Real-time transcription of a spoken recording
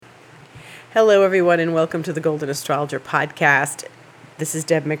Hello, everyone, and welcome to the Golden Astrologer Podcast. This is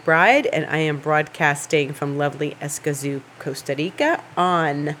Deb McBride, and I am broadcasting from lovely Escazú, Costa Rica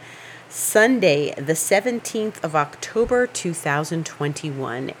on Sunday, the 17th of October,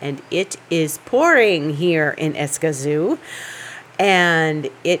 2021, and it is pouring here in Escazú, and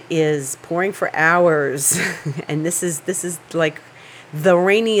it is pouring for hours, and this is like the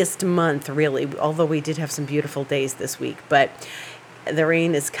rainiest month, really, although we did have some beautiful days this week, but the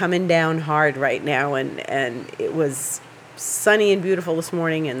rain is coming down hard right now, and it was sunny and beautiful this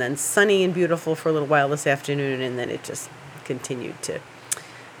morning, and then sunny and beautiful for a little while this afternoon, and then it just continued to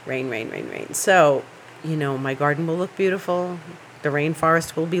rain. So, my garden will look beautiful, the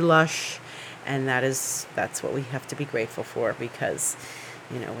rainforest will be lush, and that's what we have to be grateful for, because,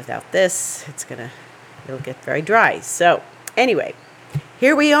 without this, it'll get very dry. So, anyway,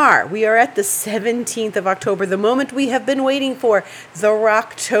 here we are. We are at the 17th of October, the moment we have been waiting for, the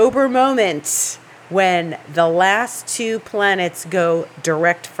Rocktober moment, when the last two planets go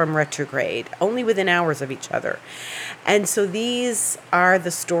direct from retrograde, only within hours of each other. And so these are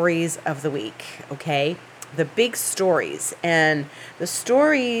the stories of the week, okay? The big stories. And the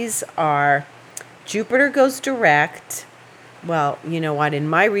stories are Jupiter goes direct. Well, you know what? In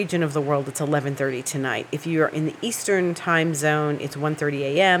my region of the world, it's 11:30 tonight. If you are in the Eastern time zone, it's 1:30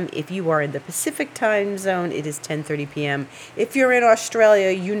 a.m. If you are in the Pacific time zone, it is 10:30 p.m. If you're in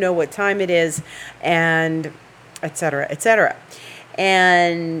Australia, you know what time it is, and et cetera, et cetera.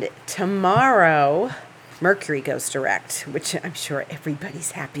 And tomorrow, Mercury goes direct, which I'm sure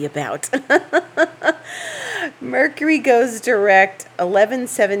everybody's happy about. Mercury goes direct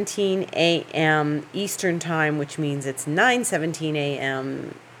 11:17 a.m. Eastern time, which means it's 9:17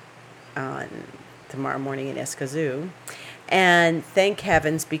 a.m. on tomorrow morning in Escazú. And thank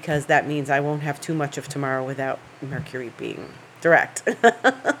heavens, because that means I won't have too much of tomorrow without Mercury being direct.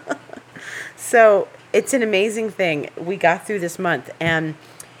 So it's an amazing thing. We got through this month, and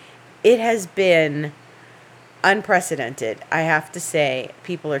it has been unprecedented. I have to say,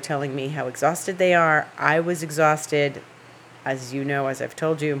 people are telling me how exhausted they are. I was exhausted, as you know, as I've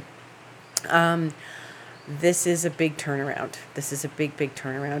told you. This is a big turnaround. This is a big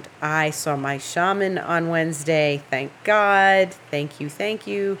turnaround. I saw my shaman on Wednesday. Thank God. Thank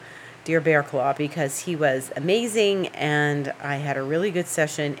you, dear Bear Claw, because he was amazing, and I had a really good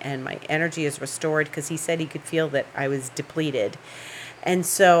session, and my energy is restored, because he said he could feel that I was depleted. And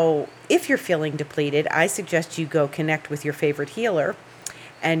so if you're feeling depleted, I suggest you go connect with your favorite healer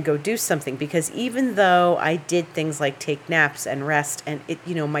and go do something, because even though I did things like take naps and rest, and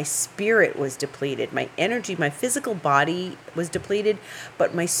my spirit was depleted, my energy, my physical body was depleted,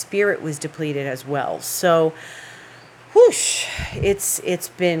 but my spirit was depleted as well. So whoosh, it's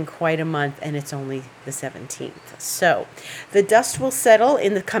been quite a month, and it's only the 17th. So the dust will settle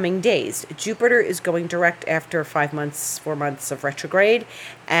in the coming days. Jupiter is going direct after 4 months of retrograde,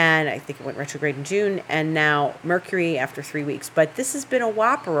 and I think it went retrograde in June, and now Mercury after 3 weeks. But this has been a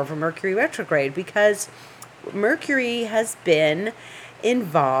whopper of a Mercury retrograde, because Mercury has been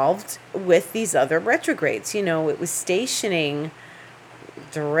involved with these other retrogrades. It was stationing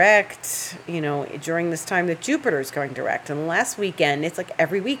direct, during this time that Jupiter is going direct. And last weekend, it's like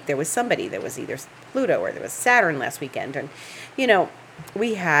every week there was somebody. There was either Pluto or there was Saturn last weekend. And,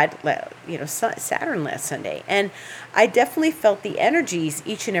 we had, Saturn last Sunday. And I definitely felt the energies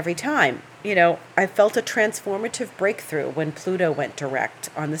each and every time. I felt a transformative breakthrough when Pluto went direct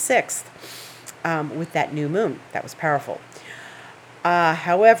on the 6th with that new moon. That was powerful.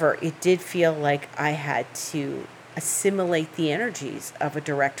 However, it did feel like I had to assimilate the energies of a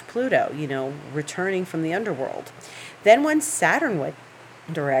direct Pluto, returning from the underworld. Then when Saturn went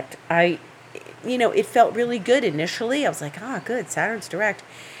direct, it felt really good initially. I was like, good, Saturn's direct.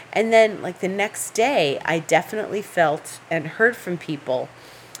 And then like the next day, I definitely felt and heard from people,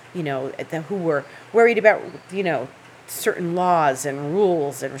 who were worried about, certain laws and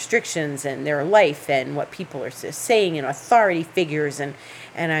rules and restrictions and their life and what people are saying, and authority figures, and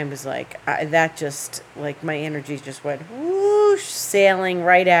I was like, that just, like, my energy just went whoosh, sailing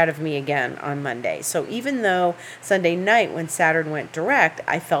right out of me again on Monday. So even though Sunday night when Saturn went direct,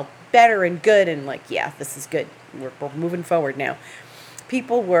 I felt better and good, and like, yeah, this is good, we're moving forward now.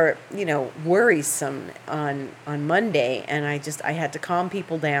 People were, worrisome on Monday, and I had to calm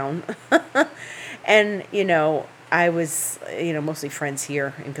people down. And, I was, mostly friends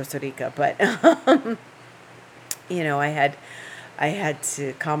here in Costa Rica, but, I had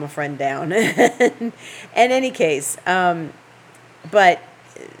to calm a friend down. In any case, but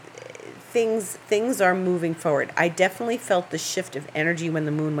things are moving forward. I definitely felt the shift of energy when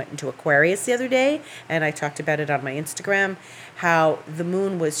the moon went into Aquarius the other day, and I talked about it on my Instagram, how the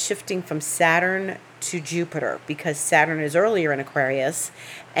moon was shifting from Saturn to Jupiter, because Saturn is earlier in Aquarius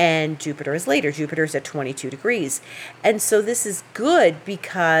and Jupiter is later. Jupiter is at 22 degrees. And so this is good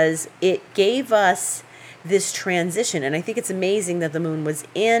because it gave us this transition. And I think it's amazing that the moon was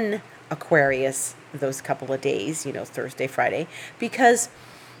in Aquarius those couple of days, Thursday, Friday, because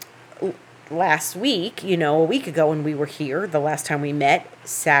last week, a week ago when we were here, the last time we met,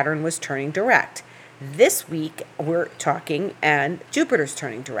 Saturn was turning direct. This week, we're talking, and Jupiter's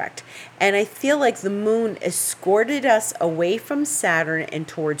turning direct. And I feel like the moon escorted us away from Saturn and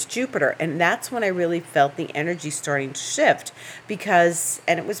towards Jupiter. And that's when I really felt the energy starting to shift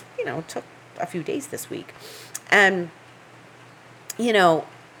and it was, it took a few days this week. And,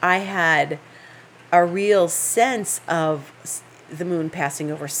 I had a real sense of the moon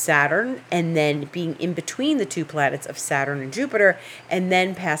passing over Saturn and then being in between the two planets of Saturn and Jupiter and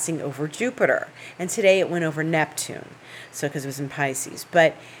then passing over Jupiter. And today it went over Neptune. So because it was in Pisces.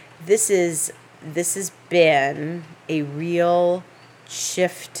 But this has been a real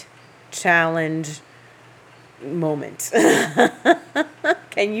shift, challenge moment.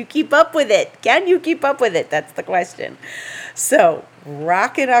 Can you keep up with it? That's the question. So,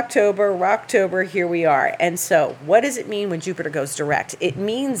 Rocktober, here we are. And so, what does it mean when Jupiter goes direct? It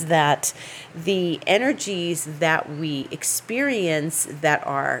means that the energies that we experience that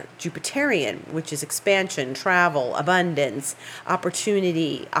are Jupiterian, which is expansion, travel, abundance,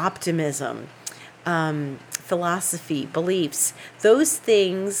 opportunity, optimism, philosophy, beliefs, those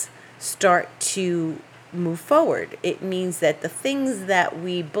things start to move forward. It means that the things that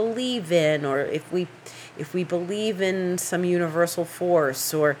we believe in, or if we believe in some universal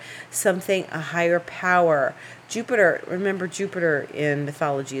force or something, a higher power, remember Jupiter in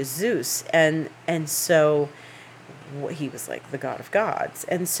mythology is Zeus, and so he was like the god of gods.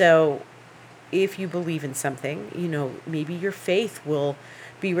 And so if you believe in something, maybe your faith will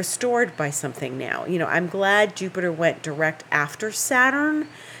be restored by something now. I'm glad Jupiter went direct after Saturn,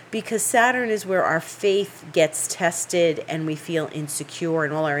 because Saturn is where our faith gets tested and we feel insecure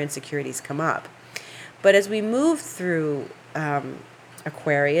and all our insecurities come up. But as we move through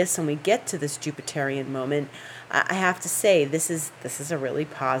Aquarius and we get to this Jupiterian moment, I have to say this is a really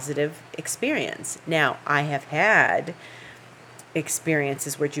positive experience. Now, I have had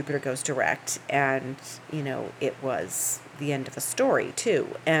experiences where Jupiter goes direct, and it was the end of a story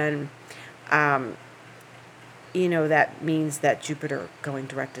too. And that means that Jupiter going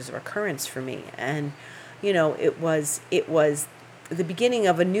direct is a recurrence for me. And it was the beginning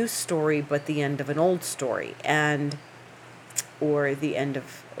of a new story, but the end of an old story, or the end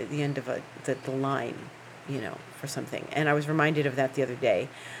of the line, for something. And I was reminded of that the other day.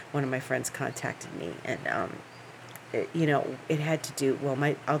 One of my friends contacted me, and it had to do,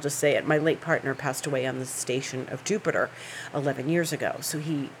 I'll just say it, my late partner passed away on the station of Jupiter 11 years ago. So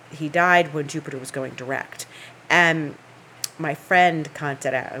he died when Jupiter was going direct. And my friend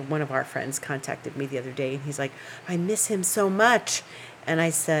one of our friends contacted me the other day, and he's like, I miss him so much. And I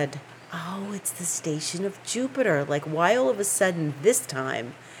said, oh, it's the station of Jupiter. Like, why all of a sudden this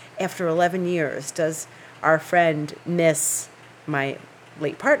time, after 11 years, does our friend miss my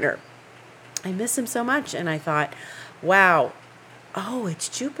late partner? I miss him so much. And I thought, wow, oh, it's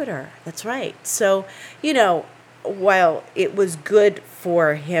Jupiter. That's right. So, while it was good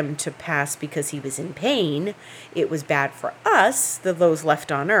for him to pass because he was in pain, it was bad for us, those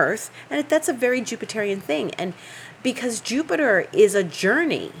left on Earth. And that's a very Jupiterian thing. And because Jupiter is a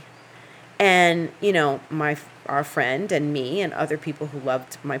journey, and, our friend and me and other people who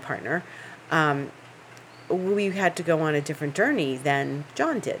loved my partner, we had to go on a different journey than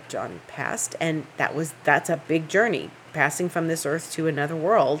John did. John passed, and that's a big journey. Passing from this earth to another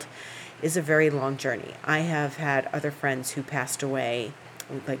world is a very long journey. I have had other friends who passed away,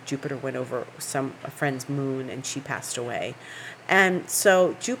 like Jupiter went over a friend's moon and she passed away. And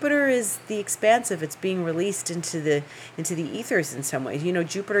so Jupiter is the expansive. It's being released into the ethers in some ways.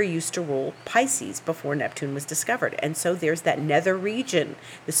 Jupiter used to rule Pisces before Neptune was discovered. And so there's that nether region,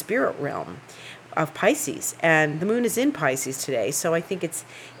 the spirit realm of Pisces. And the moon is in Pisces today. So I think it's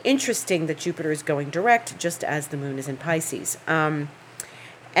interesting that Jupiter is going direct just as the moon is in Pisces.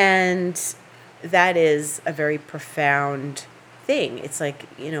 And that is a very profound thing. It's like,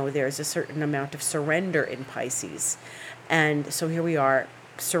 there's a certain amount of surrender in Pisces. And so here we are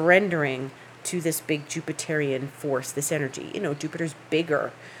surrendering to this big Jupiterian force, this energy. Jupiter's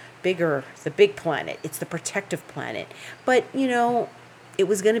bigger, the big planet. It's the protective planet. But, it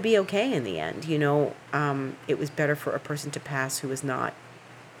was going to be okay in the end. It was better for a person to pass who was not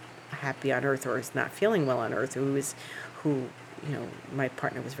happy on Earth or is not feeling well on Earth, who, my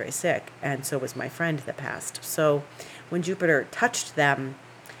partner was very sick, and so was my friend that passed. So when Jupiter touched them,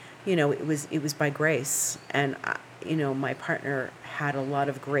 it was by grace, and my partner had a lot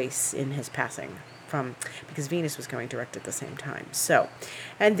of grace in his passing because Venus was going direct at the same time. So,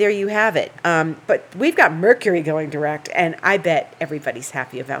 and there you have it. But we've got Mercury going direct, and I bet everybody's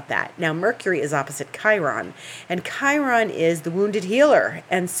happy about that. Now, Mercury is opposite Chiron, and Chiron is the wounded healer.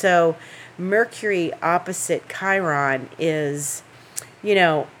 And so Mercury opposite Chiron is, you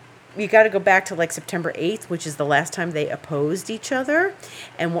got to go back to like September 8th, which is the last time they opposed each other,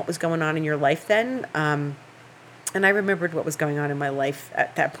 and what was going on in your life then. And I remembered what was going on in my life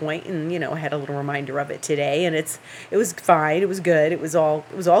at that point, and I had a little reminder of it today, and it was fine, it was good, it was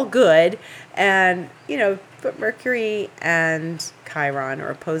all good, and but Mercury and Chiron are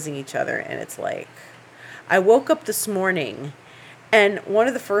opposing each other, and it's like, I woke up this morning, and one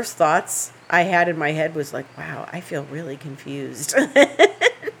of the first thoughts I had in my head was like, wow, I feel really confused.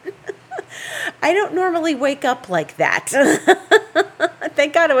 I don't normally wake up like that.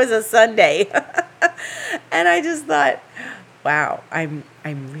 Thank God it was a Sunday. And I just thought, wow, I'm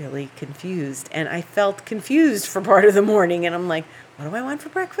really confused. And I felt confused for part of the morning. And I'm like, what do I want for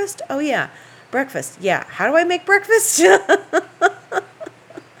breakfast? Oh, yeah, breakfast. Yeah, how do I make breakfast?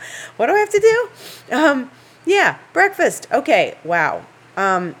 What do I have to do? Yeah, breakfast. Okay, wow.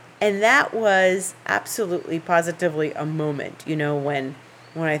 And that was absolutely, positively a moment, when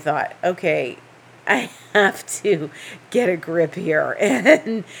I thought, okay, I have to get a grip here.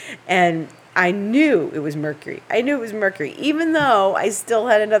 And I knew it was Mercury. Even though I still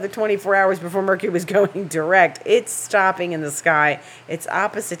had another 24 hours before Mercury was going direct. It's stopping in the sky. It's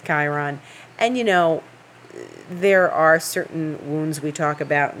opposite Chiron. And, there are certain wounds we talk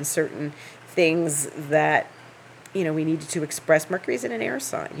about and certain things that, we needed to express. Mercury's in an air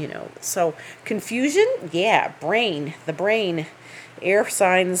sign, So confusion, yeah, the brain. Air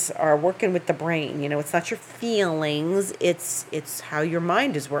signs are working with the brain. It's not your feelings. It's how your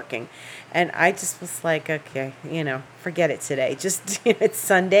mind is working. And I just was like, okay, forget it today. Just, it's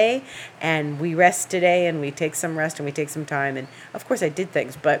Sunday and we rest today and we take some rest and we take some time. And of course I did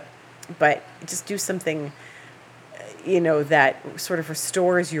things, but just do something, that sort of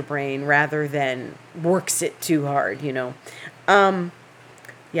restores your brain rather than works it too hard,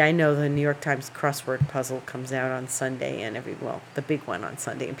 Yeah, I know the New York Times crossword puzzle comes out on Sunday and the big one on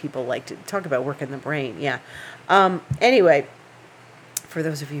Sunday, and people like to talk about working the brain. Yeah. Anyway, for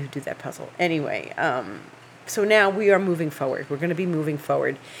those of you who do that puzzle. Anyway, so now we are moving forward. We're going to be moving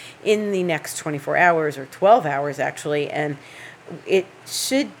forward in the next 24 hours or 12 hours actually, and it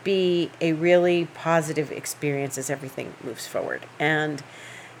should be a really positive experience as everything moves forward. And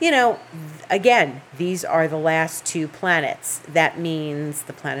again, these are the last two planets. That means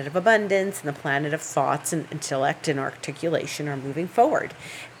the planet of abundance and the planet of thoughts and intellect and articulation are moving forward.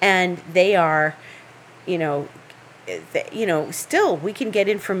 And they are, still we can get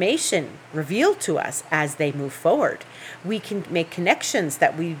information revealed to us as they move forward. We can make connections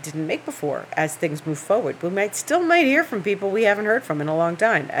that we didn't make before as things move forward. We might hear from people we haven't heard from in a long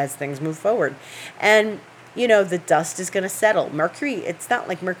time as things move forward. And the dust is going to settle. Mercury, it's not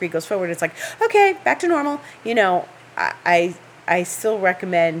like Mercury goes forward. It's like, okay, back to normal. I still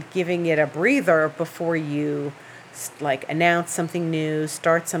recommend giving it a breather before you announce something new,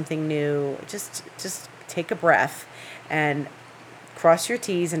 start something new. Just take a breath and cross your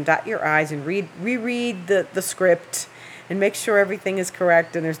T's and dot your I's and reread the script and make sure everything is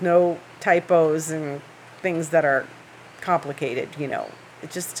correct and there's no typos and things that are complicated.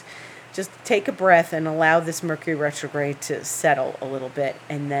 Just take a breath and allow this Mercury retrograde to settle a little bit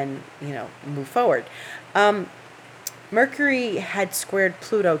and then, move forward. Mercury had squared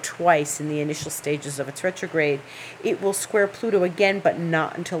Pluto twice in the initial stages of its retrograde. It will square Pluto again, but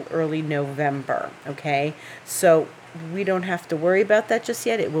not until early November, okay? So we don't have to worry about that just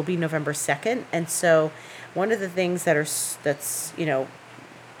yet. It will be November 2nd. And so one of the things that's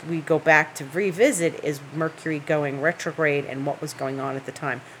we go back to revisit is Mercury going retrograde and what was going on at the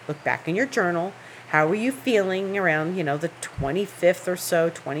time. Look back in your journal. How were you feeling around, the 25th or so,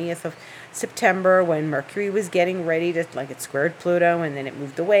 20th of September when Mercury was getting ready to, it squared Pluto and then it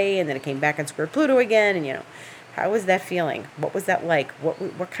moved away and then it came back and squared Pluto again. And, how was that feeling? What was that like?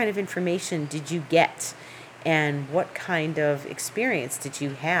 What kind of information did you get? And what kind of experience did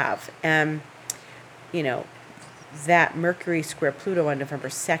you have? That Mercury square Pluto on November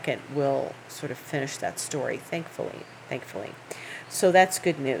 2nd will sort of finish that story, thankfully. So that's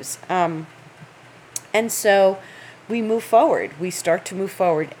good news. And so we move forward. We start to move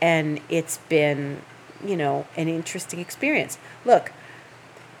forward, and it's been, an interesting experience. Look,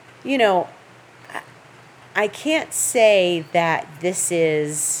 you know, I can't say that this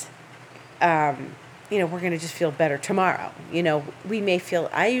is, we're going to just feel better tomorrow. We may feel,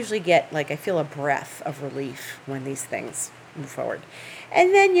 I usually get I feel a breath of relief when these things move forward.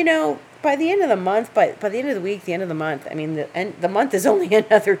 And then, by the end of the month, by the end of the week, the end of the month, I mean, the month is only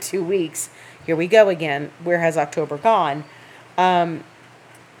another 2 weeks. Here we go again. Where has October gone? As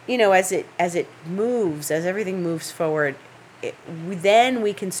it moves, as everything moves forward, then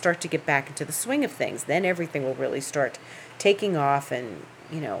we can start to get back into the swing of things. Then everything will really start taking off and,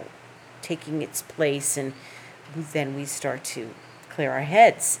 taking its place. And then we start to clear our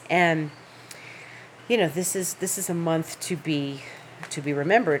heads. And, this is a month to be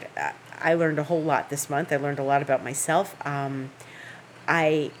remembered. I learned a whole lot this month. I learned a lot about myself.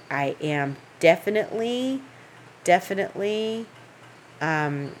 I am definitely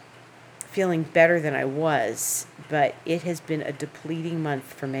feeling better than I was, but it has been a depleting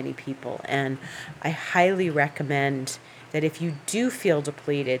month for many people, and I highly recommend that if you do feel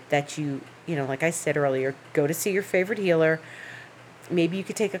depleted, that you like I said earlier, go to see your favorite healer. Maybe you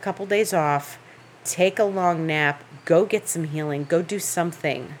could take a couple days off, take a long nap, go get some healing, go do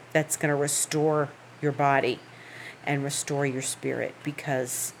something that's going to restore your body and restore your spirit,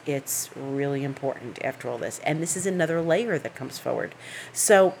 because it's really important after all this. And this is another layer that comes forward.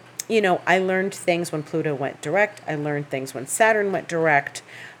 So, I learned things when Pluto went direct. I learned things when Saturn went direct.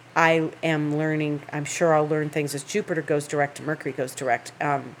 I'm sure I'll learn things as Jupiter goes direct and Mercury goes direct.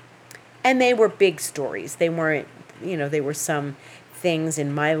 And they were big stories. They weren't, they were some things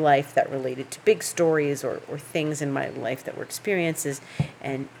in my life that related to big stories or things in my life that were experiences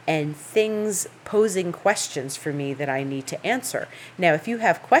and things posing questions for me that I need to answer. Now, if you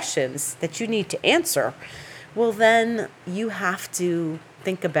have questions that you need to answer, well, then you have to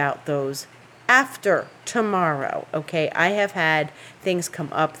think about those after tomorrow, okay? I have had things come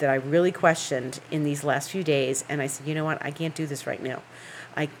up that I really questioned in these last few days, and I said, you know what? I can't do this right now.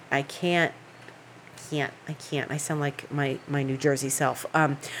 I can't. I sound like my New Jersey self.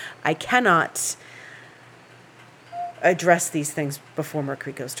 I cannot address these things before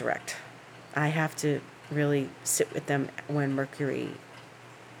Mercury goes direct. I have to really sit with them when Mercury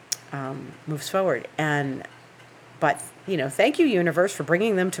moves forward. But thank you, universe, for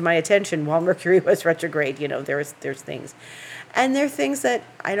bringing them to my attention while Mercury was retrograde. There's things, and there are things that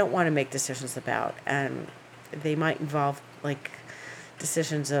I don't want to make decisions about, and they might involve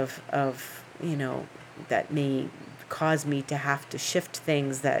decisions of that may cause me to have to shift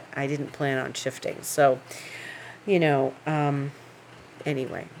things that I didn't plan on shifting. So, anyway,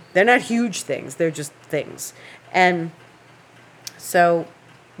 they're not huge things. They're just things. And so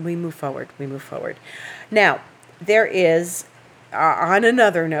we move forward. Now, there is, on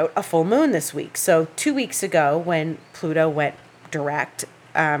another note, a full moon this week. So 2 weeks ago, when Pluto went direct,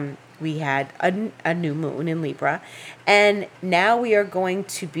 we had a new moon in Libra. And now we are going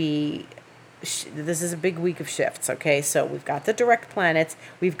to be, this is a big week of shifts, okay? So we've got the direct planets.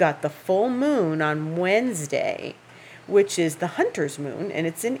 We've got the full moon on Wednesday, which is the Hunter's moon, and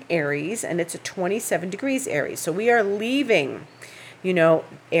it's in Aries, and it's at 27 degrees Aries. So we are leaving.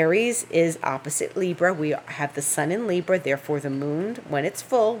 Aries is opposite Libra. We have the sun in Libra, therefore the moon, when it's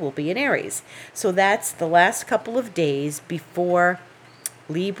full, will be in Aries. So that's the last couple of days before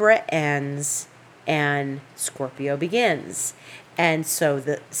Libra ends and Scorpio begins. And so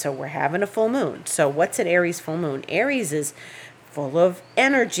we're having a full moon. So what's an Aries full moon? Aries is full of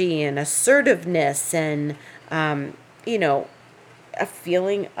energy and assertiveness and, a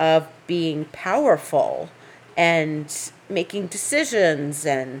feeling of being powerful and making decisions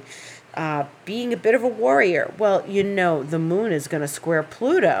and being a bit of a warrior. Well, the moon is going to square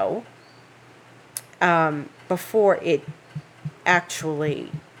Pluto before it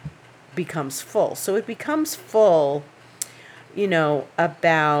actually becomes full. So it becomes full,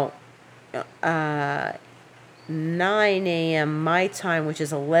 about 9 a.m. my time, which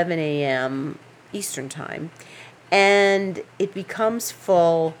is 11 a.m. Eastern time. And it becomes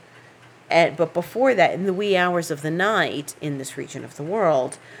full, but before that, in the wee hours of the night in this region of the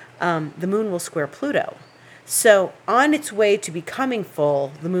world, the moon will square Pluto. So on its way to becoming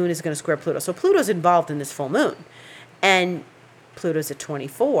full, the moon is going to square Pluto. So Pluto's involved in this full moon. And Pluto's at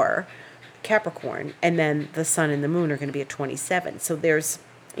 24, Capricorn, and then the sun and the moon are going to be at 27. So there's,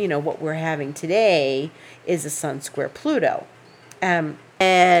 what we're having today is a sun square Pluto.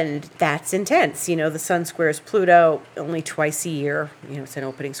 And that's intense. The sun squares Pluto only twice a year. It's an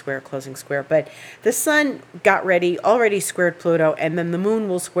opening square, closing square. But the sun already squared Pluto, and then the moon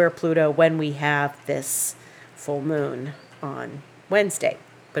will square Pluto when we have this full moon on Wednesday.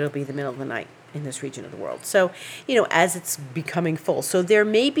 But it'll be the middle of the night. in this region of the world. So, as it's becoming full. So there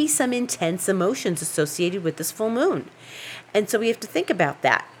may be some intense emotions associated with this full moon. And so we have to think about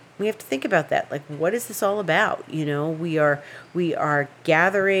that. Like, what is this all about? We are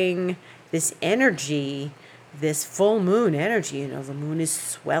gathering this energy, this full moon energy. The moon is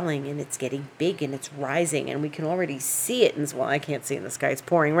swelling and it's getting big and it's rising, and we can already see it. And I can't see in the sky. It's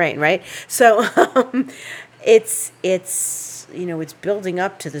pouring rain, right? So it's building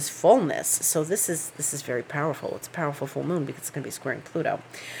up to this fullness. So this is very powerful. It's a powerful full moon because it's going to be squaring Pluto.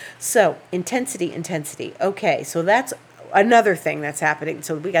 So intensity. Okay, so that's another thing that's happening.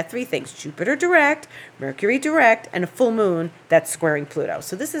 So we got three things: Jupiter direct, Mercury direct, and a full moon that's squaring Pluto.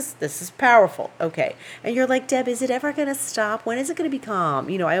 So this is powerful. Okay. And you're like, Deb, is it ever going to stop? When is it going to be calm?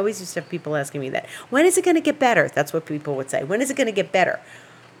 I always used to have people asking me that. When is it going to get better? That's what people would say. When is it going to get better?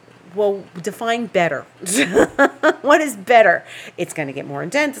 Well, define better. What is better? It's going to get more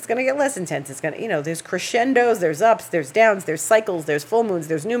intense. It's going to get less intense. It's going to, there's crescendos, there's ups, there's downs, there's cycles, there's full moons,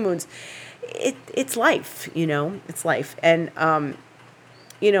 there's new moons. It's life, it's life. And,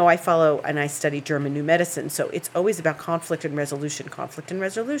 I follow and I study German New Medicine. So it's always about conflict and resolution.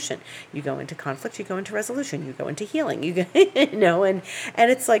 You go into conflict, you go into resolution, you go into healing, and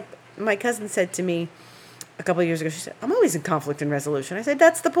it's like my cousin said to me a couple of years ago. She said, I'm always in conflict and resolution. I said,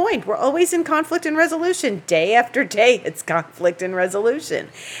 that's the point. We're always in conflict and resolution. Day after day, it's conflict and resolution.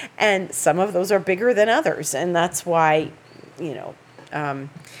 And some of those are bigger than others. And that's why, to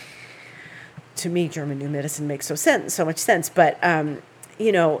me, German New Medicine makes so much sense. But,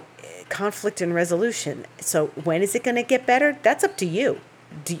 conflict and resolution. So when is it going to get better? That's up to you.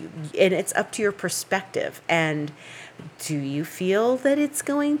 And it's up to your perspective. And do you feel that it's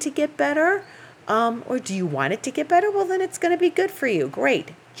going to get better? Or do you want it to get better? Well, then it's going to be good for you.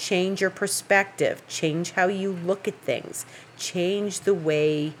 Great. Change your perspective. Change how you look at things. Change the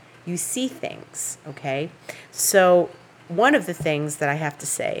way you see things. Okay? So one of the things that I have to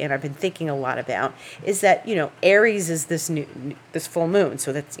say, and I've been thinking a lot about, is that, Aries is this full moon.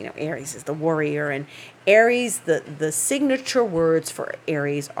 So that's, Aries is the warrior. And Aries, the signature words for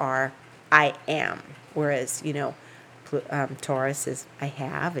Aries are I am. Whereas, Taurus is I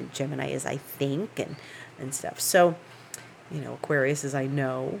have, and Gemini is I think, and stuff. So, Aquarius is I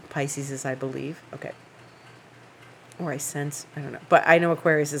know, Pisces is I believe. Okay. Or I sense, I don't know. But I know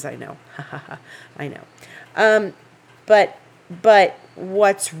Aquarius is I know. I know. But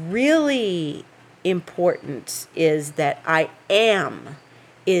what's really important is that I am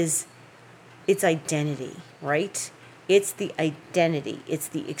it's identity, right? It's the identity. It's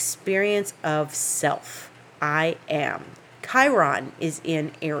the experience of self. I am. Chiron is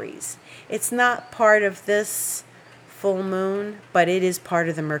in Aries. It's not part of this full moon, but it is part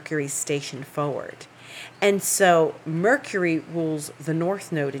of the Mercury station forward. And so Mercury rules the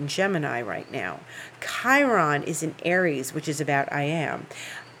North Node in Gemini right now. Chiron is in Aries, which is about I am.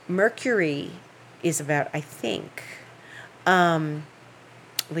 Mercury is about I think.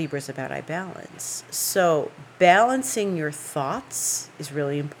 Libra is about I balance. So balancing your thoughts is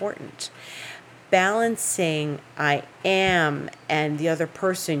really important. Balancing I am and the other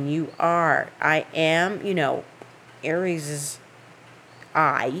person you are. I am, Aries is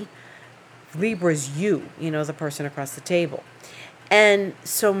I. Libra is you, the person across the table. And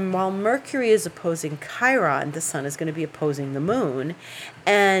so while Mercury is opposing Chiron, the sun is going to be opposing the moon.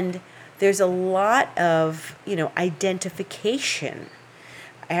 And there's a lot of, identification.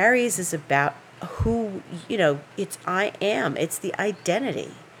 Aries is about who, it's I am. It's the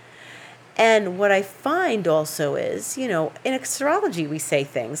identity. And what I find also is, in astrology, we say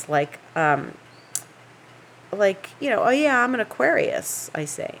things like, oh yeah, I'm an Aquarius, I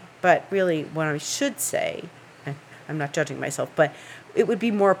say. But really what I should say, I'm not judging myself, but it would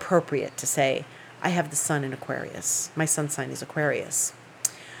be more appropriate to say, I have the sun in Aquarius. My sun sign is Aquarius.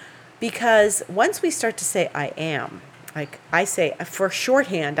 Because once we start to say I am, like I say, for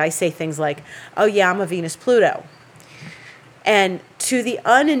shorthand, I say things like, oh yeah, I'm a Venus Pluto. And to the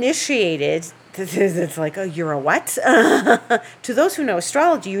uninitiated, it's like, oh, you're a what? To those who know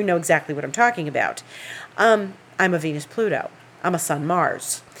astrology, you know exactly what I'm talking about. I'm a Venus Pluto. I'm a Sun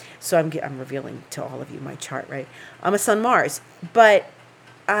Mars. So I'm revealing to all of you my chart, right? I'm a Sun Mars. But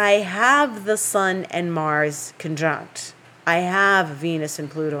I have the Sun and Mars conjunct. I have Venus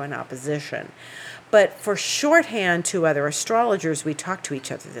and Pluto in opposition. But for shorthand to other astrologers, we talk to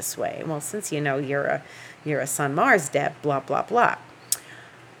each other this way. Well, since you're a Sun Mars, Deb, blah, blah, blah.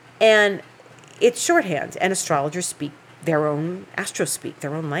 And it's shorthand, and astrologers speak their own astro-speak,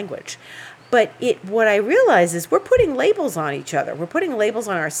 their own language. But what I realize is we're putting labels on each other. We're putting labels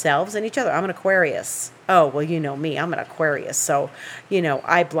on ourselves and each other. I'm an Aquarius. Oh, well, you know me. I'm an Aquarius. So,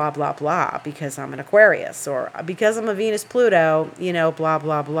 I blah, blah, blah because I'm an Aquarius. Or because I'm a Venus Pluto, blah,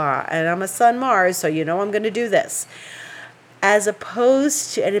 blah, blah. And I'm a Sun Mars, so I'm going to do this. As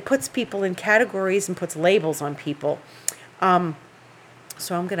opposed to, and it puts people in categories and puts labels on people.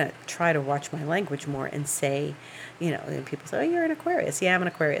 So I'm going to try to watch my language more and say, and people say, oh, you're an Aquarius. Yeah, I'm an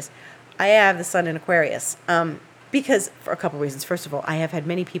Aquarius. I have the sun in Aquarius. Because for a couple of reasons. First of all, I have had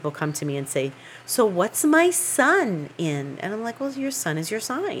many people come to me and say, so what's my sun in? And I'm like, well, your sun is your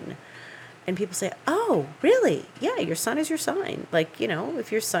sign. And people say, oh, really? Yeah, your sun is your sign. Like,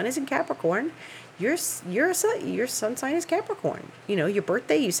 if your sun is in Capricorn, your sun sign is Capricorn. Your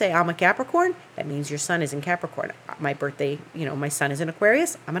birthday, you say, I'm a Capricorn. That means your sun is in Capricorn. My birthday, my sun is in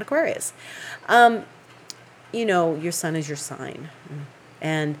Aquarius. I'm an Aquarius. Your sun is your sign.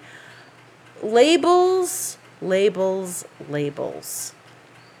 And labels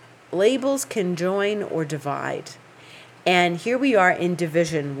can join or divide. And here we are in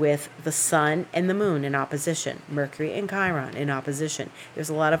division with the sun and the moon in opposition, Mercury and Chiron in opposition. There's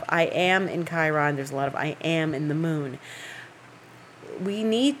a lot of I am in Chiron. There's a lot of I am in the moon. We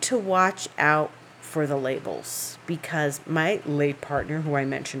need to watch out for the labels because my late partner, who I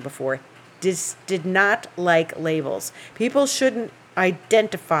mentioned before, did not like labels. People shouldn't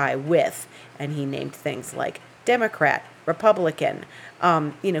identify with, and he named things like Democrat, Republican.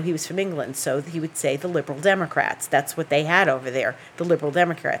 He was from England, so he would say the Liberal Democrats. That's what they had over there, the Liberal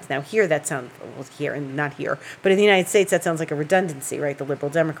Democrats. Now here that sounds, well, here and not here, but in the United States that sounds like a redundancy, right? The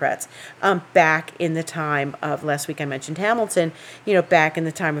Liberal Democrats. Back in the time of, last week I mentioned Hamilton, back in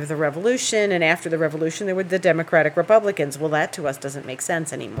the time of the Revolution, and after the Revolution there were the Democratic Republicans. Well, that to us doesn't make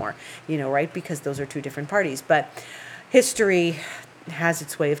sense anymore, right? Because those are two different parties. But history has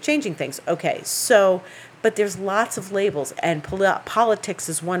its way of changing things. Okay, so, but there's lots of labels, and politics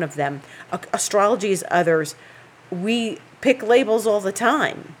is one of them. Astrology is others. We pick labels all the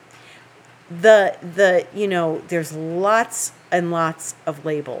time. There's lots and lots of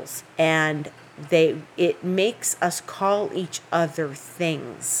labels, and it makes us call each other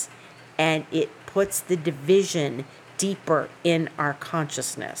things, and it puts the division deeper in our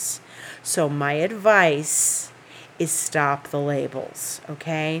consciousness. So my advice is stop the labels,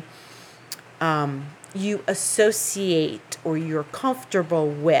 okay? You associate or you're comfortable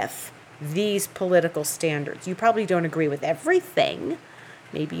with these political standards. You probably don't agree with everything.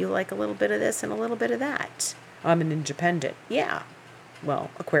 Maybe you like a little bit of this and a little bit of that. I'm an independent. Yeah. Well,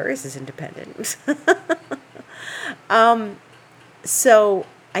 Aquarius is independent. So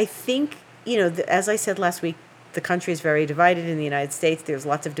I think, as I said last week, the country is very divided in the United States. There's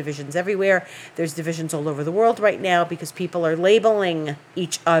lots of divisions everywhere. There's divisions all over the world right now because people are labeling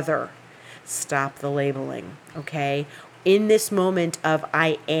each other. Stop the labeling, okay? In this moment of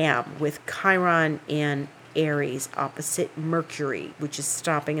I am, with Chiron and Aries opposite Mercury, which is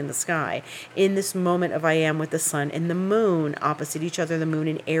stopping in the sky. In this moment of I am with the sun and the moon opposite each other, the moon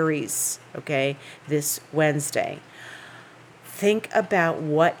in Aries, okay, this Wednesday. Think about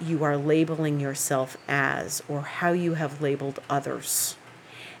what you are labeling yourself as or how you have labeled others,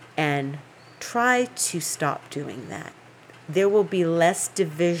 and try to stop doing that. There will be less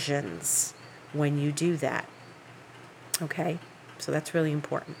divisions when you do that. Okay? So that's really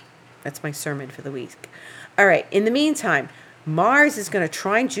important. That's my sermon for the week. All right. In the meantime, Mars is going to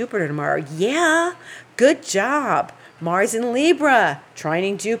trine Jupiter tomorrow. Yeah. Good job. Mars in Libra,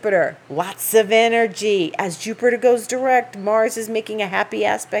 trining Jupiter. Lots of energy. As Jupiter goes direct, Mars is making a happy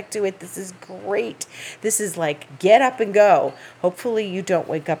aspect to it. This is great. This is like get up and go. Hopefully you don't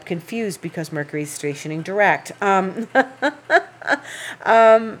wake up confused because Mercury is stationing direct. In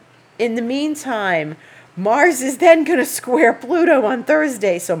the meantime, Mars is then going to square Pluto on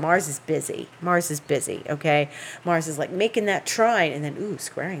Thursday. So Mars is busy. Okay? Mars is like making that trine and then,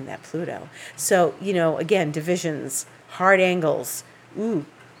 squaring that Pluto. So, again, divisions, hard angles.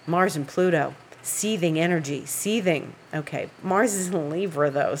 Mars and Pluto. Seething energy. Seething. Okay. Mars is in Libra,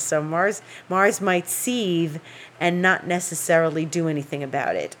 though. So Mars might seethe and not necessarily do anything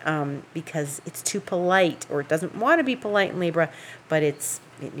about it because it's too polite, or it doesn't want to be polite in Libra, but it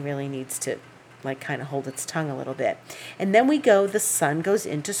really needs to kind of hold its tongue a little bit. And then the sun goes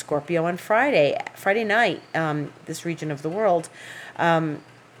into Scorpio on Friday night, this region of the world,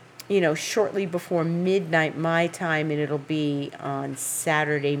 shortly before midnight my time, and it'll be on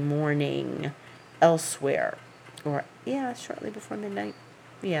Saturday morning elsewhere. Shortly before midnight.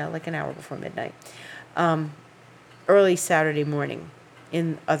 Yeah, like an hour before midnight. Early Saturday morning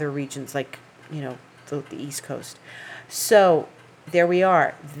in other regions, like, the East Coast. So there we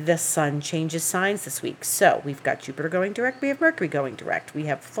are. The sun changes signs this week. So we've got Jupiter going direct. We have Mercury going direct. We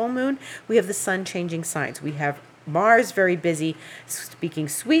have full moon. We have the sun changing signs. We have Mars very busy, speaking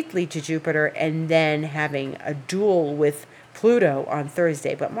sweetly to Jupiter, and then having a duel with Pluto on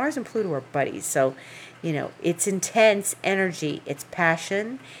Thursday. But Mars and Pluto are buddies. So, it's intense energy. It's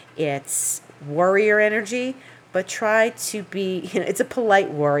passion. It's warrior energy. But try to be, it's a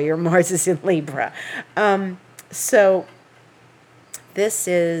polite warrior. Mars is in Libra. So this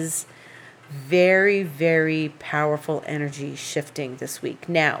is very, very powerful energy shifting this week.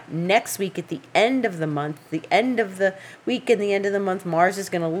 Now, next week at the end of the month, the end of the week and the end of the month, Mars is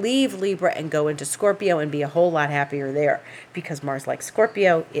going to leave Libra and go into Scorpio and be a whole lot happier there because Mars likes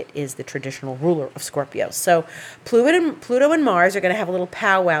Scorpio. It is the traditional ruler of Scorpio. So Pluto and Mars are going to have a little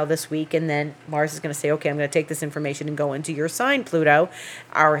powwow this week, and then Mars is going to say, okay, I'm going to take this information and go into your sign, Pluto,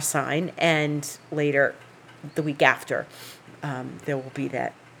 our sign, and later, the week after, there will be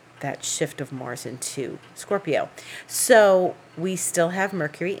that shift of Mars into Scorpio. So we still have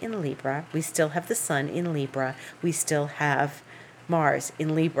Mercury in Libra. We still have the sun in Libra. We still have Mars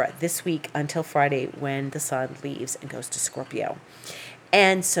in Libra this week until Friday when the sun leaves and goes to Scorpio.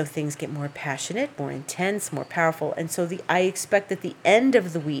 And so things get more passionate, more intense, more powerful. And so I expect at the end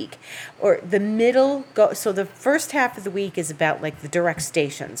of the week or the middle, so the first half of the week is about like the direct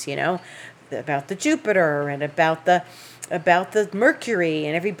stations, about the Jupiter and about the Mercury,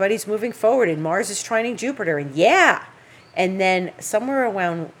 and everybody's moving forward, and Mars is trining Jupiter, and then somewhere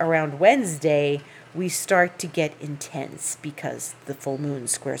around Wednesday we start to get intense because the full moon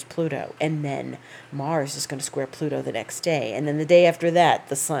squares Pluto, and then Mars is going to square Pluto the next day, and then the day after that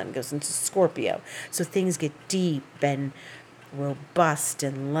the sun goes into Scorpio. So things get deep and robust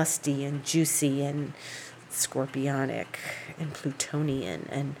and lusty and juicy and scorpionic and Plutonian,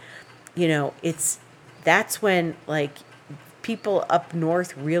 and that's when people up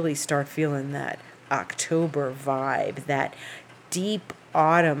north really start feeling that October vibe, that deep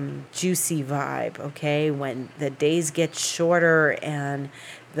autumn juicy vibe, okay? When the days get shorter and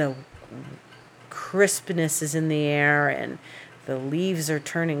the crispness is in the air and the leaves are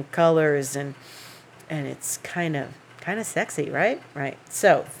turning colors and it's kind of sexy, right? Right.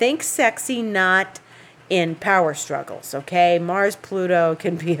 So think sexy, not in power struggles, okay? Mars, Pluto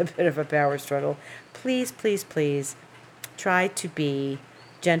can be a bit of a power struggle. Please, please, please try to be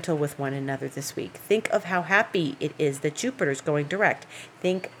gentle with one another this week. Think of how happy it is that Jupiter's going direct.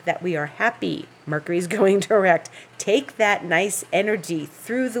 Think that we are happy Mercury's going direct. Take that nice energy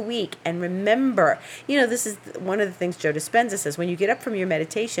through the week. And remember, this is one of the things Joe Dispenza says. When you get up from your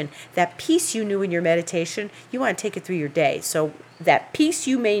meditation, that peace you knew in your meditation, you want to take it through your day. So that peace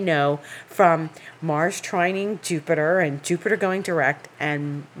you may know from Mars trining Jupiter and Jupiter going direct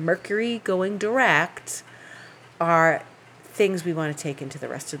and Mercury going direct are things we want to take into the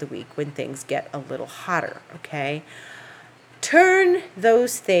rest of the week when things get a little hotter, okay? Turn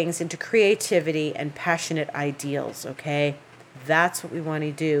those things into creativity and passionate ideals, okay? That's what we want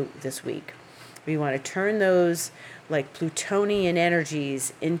to do this week. We want to turn those Plutonian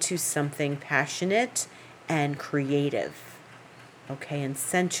energies into something passionate and creative, okay, and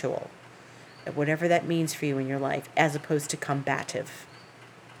sensual, whatever that means for you in your life, as opposed to combative.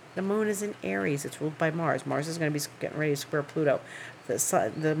 The moon is in Aries. It's ruled by Mars. Mars is going to be getting ready to square Pluto.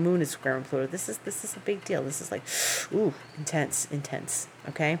 The moon is squaring Pluto. This is a big deal. This is intense.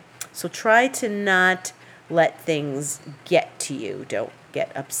 Okay? So try to not let things get to you. Don't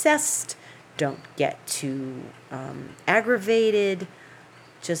get obsessed. Don't get too aggravated.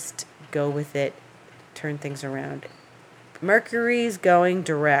 Just go with it. Turn things around. Mercury's going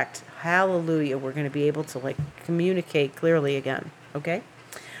direct. Hallelujah. We're going to be able to communicate clearly again. Okay?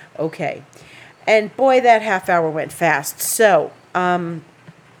 Okay. And boy, that half hour went fast. So,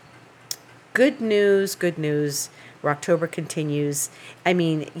 good news. Rocktober continues. I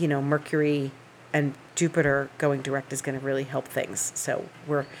mean, Mercury and Jupiter going direct is going to really help things. So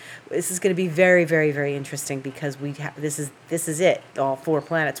this is going to be very, very, very interesting because this is it. All four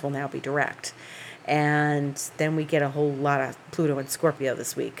planets will now be direct. And then we get a whole lot of Pluto and Scorpio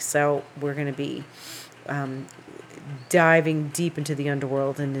this week. So we're going to be diving deep into the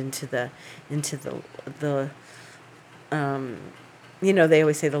underworld and into the they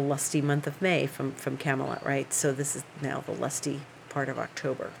always say the lusty month of May from Camelot, right? So this is now the lusty part of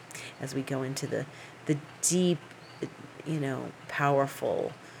October as we go into the deep,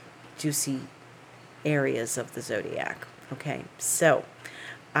 powerful, juicy areas of the zodiac. Okay, so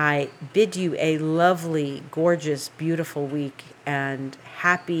I bid you a lovely, gorgeous, beautiful week and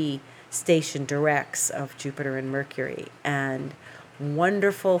happy station directs of Jupiter and Mercury, and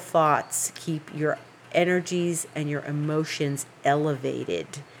wonderful thoughts keep your energies and your emotions elevated.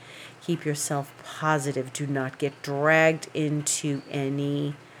 Keep yourself positive. Do not get dragged into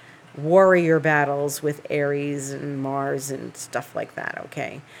any warrior battles with Aries and Mars and stuff like that,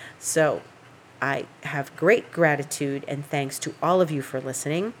 okay? So I have great gratitude and thanks to all of you for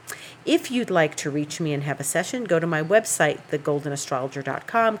listening. If you'd like to reach me and have a session, go to my website,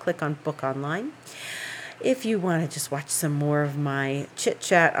 thegoldenastrologer.com, click on Book Online. If you want to just watch some more of my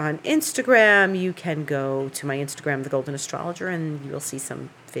chit-chat on Instagram, you can go to my Instagram, The Golden Astrologer, and you'll see some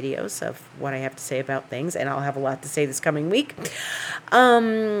videos of what I have to say about things, and I'll have a lot to say this coming week.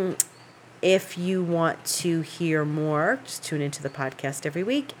 If you want to hear more, just tune into the podcast every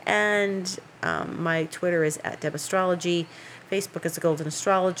week. And my Twitter is @DebAstrology. Facebook is The Golden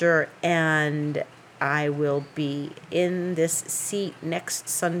Astrologer. And I will be in this seat next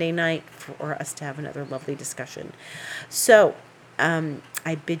Sunday night for us to have another lovely discussion. So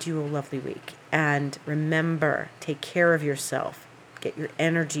I bid you a lovely week. And remember, take care of yourself. Get your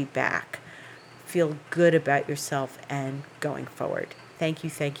energy back. Feel good about yourself and going forward. Thank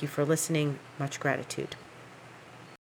you for listening. Much gratitude.